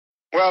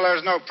Well,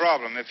 there's no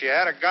problem. If you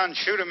had a gun,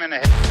 shoot him in the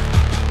head.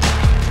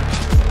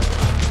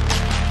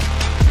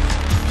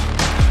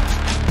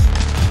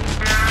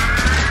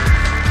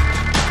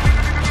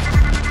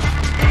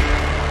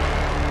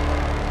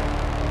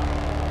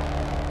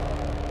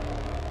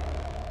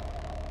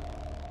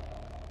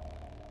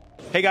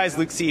 Hey guys,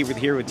 Luke C.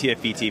 here with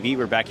TFBTV.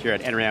 We're back here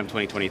at NRAAM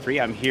 2023.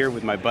 I'm here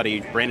with my buddy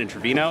Brandon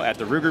Trevino at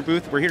the Ruger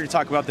booth. We're here to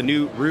talk about the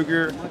new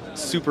Ruger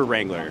Super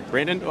Wrangler.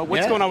 Brandon,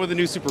 what's going on with the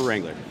new Super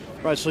Wrangler?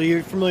 Right, so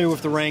you're familiar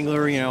with the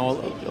Wrangler, you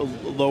know, a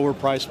lower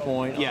price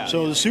point. Yeah.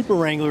 So the Super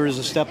Wrangler is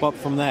a step up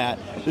from that.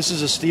 This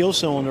is a steel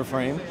cylinder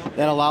frame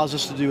that allows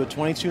us to do a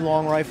 22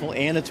 long rifle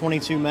and a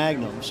 22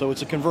 Magnum. So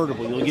it's a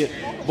convertible. You'll get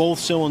both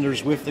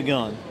cylinders with the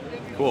gun.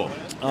 Cool.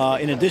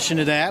 In addition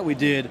to that, we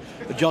did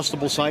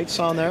adjustable sights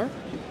on there.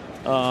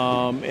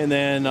 And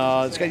then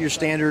it's got your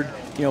standard,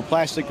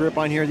 plastic grip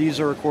on here. These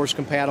are, of course,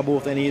 compatible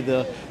with any of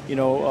the,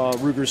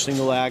 Ruger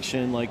single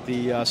action, like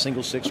the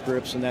single 6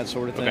 grips and that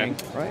sort of thing.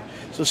 Okay. Right?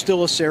 So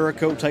still a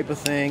Cerakote type of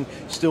thing,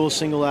 still a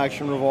single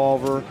action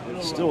revolver,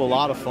 still a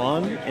lot of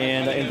fun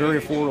and very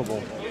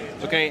affordable.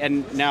 Okay,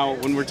 and now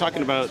when we're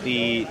talking about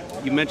you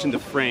mentioned the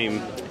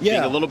frame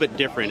being a little bit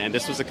different, and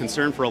this was a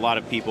concern for a lot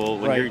of people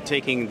when you're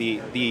taking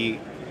the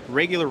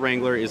regular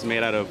Wrangler is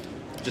made out of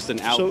just an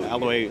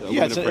alloy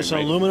aluminum frame, it's an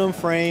aluminum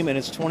frame, and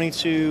it's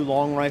 22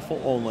 long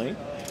rifle only.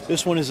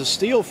 This one is a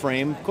steel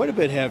frame, quite a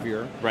bit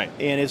heavier. Right.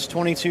 And it's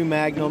 22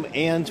 Magnum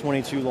and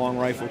 22 long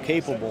rifle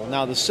capable.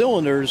 Now, the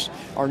cylinders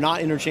are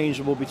not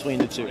interchangeable between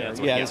the two.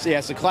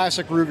 It's a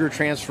classic Ruger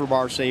transfer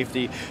bar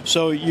safety.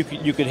 So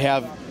you could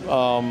have...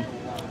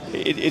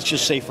 it's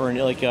just safer. In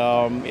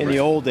the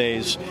old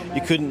days,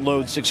 you couldn't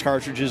load 6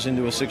 cartridges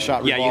into a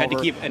 6-shot revolver. Yeah, you had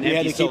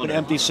to keep an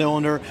empty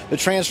cylinder. The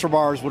transfer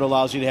bars would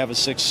allow you to have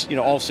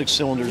all 6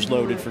 cylinders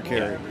loaded for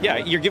carry. Yeah,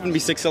 you're giving me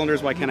 6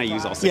 cylinders. Why can't I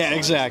use all 6? Yeah,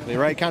 exactly.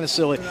 Right, kind of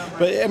silly.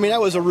 But I mean,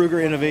 that was a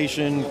Ruger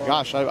innovation.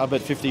 Gosh, I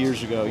bet 50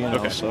 years ago.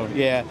 Okay. So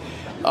yeah.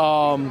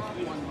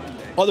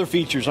 Other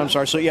features. I'm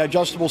sorry. So yeah,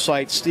 adjustable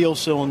sights, steel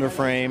cylinder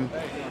frame.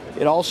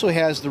 It also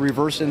has the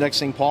reverse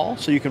indexing pawl,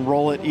 so you can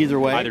roll it either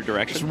way. Either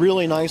direction. It's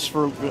really nice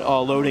for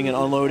loading and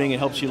unloading. It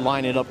helps you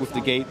line it up with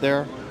the gate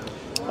there.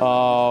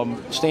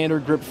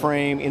 Standard grip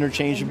frame,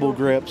 interchangeable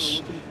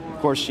grips. Of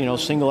course,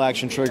 single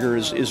action trigger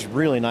is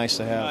really nice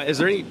to have. Is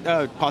there any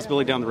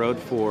possibility down the road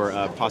for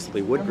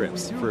possibly wood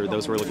grips for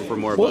those who are looking for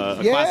more of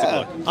a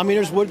classic look? I mean,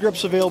 there's wood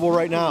grips available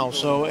right now.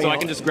 So I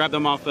can just grab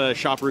them off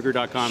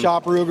shopruger.com?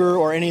 Shop Ruger,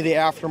 or any of the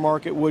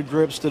aftermarket wood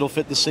grips that'll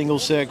fit the single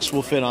 6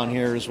 will fit on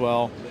here as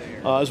well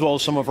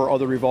as some of our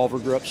other revolver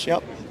grips.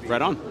 Yep.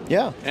 Right on.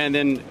 Yeah. And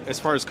then as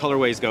far as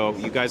colorways go,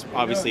 you guys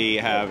obviously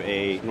have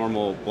a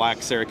normal black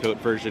Cerakote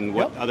version.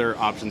 What other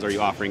options are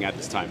you offering at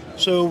this time?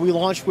 So we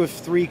launched with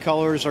 3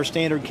 colors, our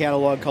standard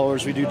catalog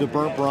colors. We do the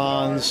burnt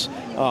bronze,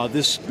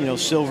 this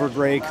silver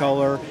gray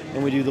color,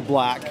 and we do the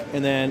black.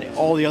 And then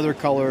all the other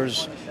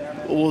colors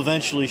will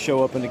eventually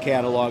show up in the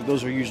catalog.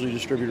 Those are usually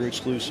distributor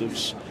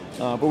exclusives.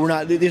 But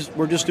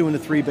we're just doing the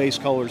 3 base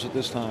colors at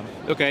this time.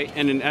 Okay,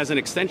 and then as an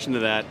extension to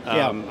that,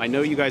 I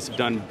know you guys have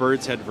done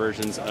bird's head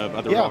versions of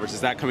other revolvers.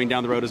 Is that coming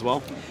down the road as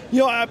well?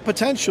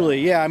 Potentially,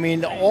 yeah. I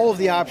mean, all of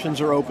the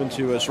options are open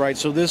to us, right?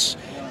 So this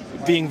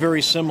being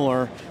very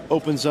similar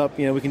opens up,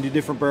 we can do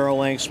different barrel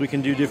lengths, we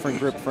can do different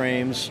grip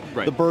frames.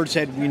 Right. The bird's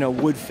head,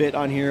 would fit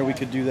on here, we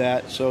could do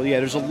that. So yeah,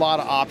 there's a lot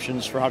of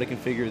options for how to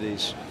configure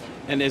these.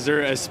 And is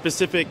there a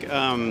specific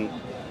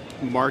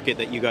market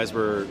that you guys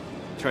were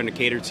trying to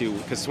cater to?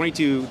 Because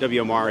 22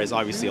 WMR is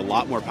obviously a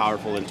lot more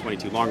powerful than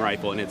 22 long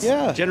rifle, and it's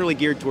generally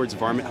geared towards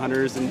varmint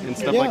hunters and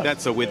stuff like that.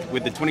 So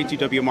with the 22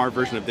 WMR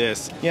version of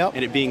this,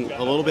 and it being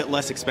a little bit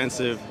less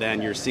expensive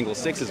than your single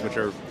 6s, which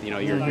are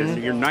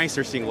your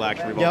nicer single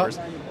action revolvers,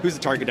 who's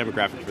the target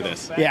demographic for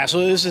this? Yeah,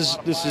 so this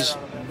is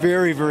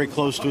very, very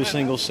close to a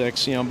single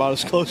 6, about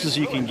as close as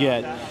you can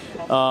get.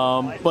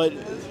 But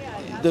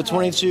the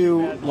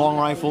 22 long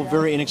rifle,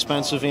 very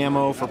inexpensive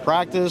ammo for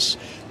practice.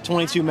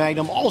 22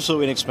 Magnum,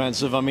 also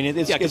inexpensive. I mean,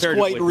 it's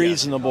quite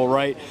reasonable,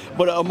 right?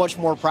 But a much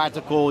more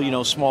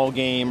practical, small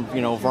game,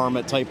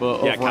 varmint type of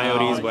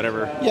coyotes,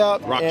 whatever. Yeah,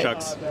 rock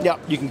chucks. Yeah,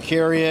 you can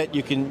carry it.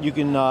 You can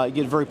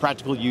get very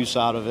practical use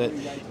out of it,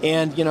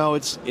 and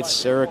it's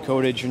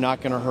Cerakoted. You're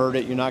not going to hurt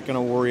it. You're not going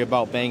to worry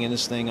about banging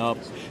this thing up.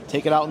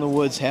 Take it out in the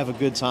woods, have a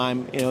good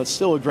time. It's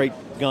still a great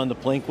gun to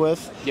plink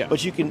with. Yeah.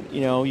 But you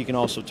can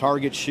also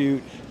target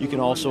shoot. You can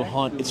also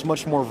hunt. It's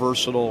much more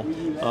versatile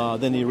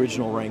than the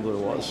original Wrangler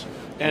was.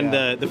 And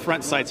the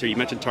front sights here, you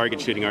mentioned target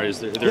shooting.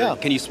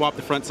 Can you swap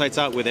the front sights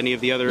out with any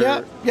of the other?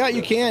 Yeah,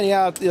 you can.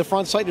 Yeah, the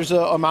front sight, there's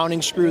a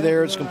mounting screw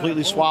there. It's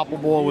completely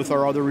swappable with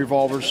our other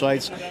revolver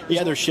sights.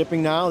 Yeah, they're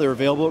shipping now. They're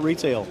available at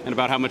retail. And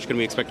about how much can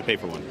we expect to pay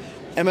for one?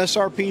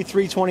 MSRP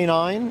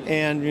 $329,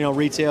 and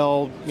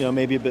retail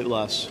maybe a bit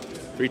less.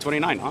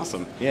 $329,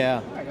 awesome.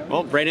 Yeah.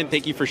 Well, Brandon,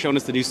 thank you for showing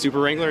us the new Super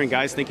Wrangler, and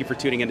guys, thank you for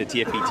tuning into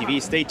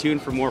TFBTV. Stay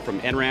tuned for more from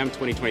NRAAM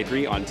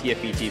 2023 on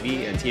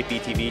TFBTV and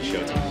TFBTV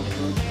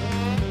Showtime.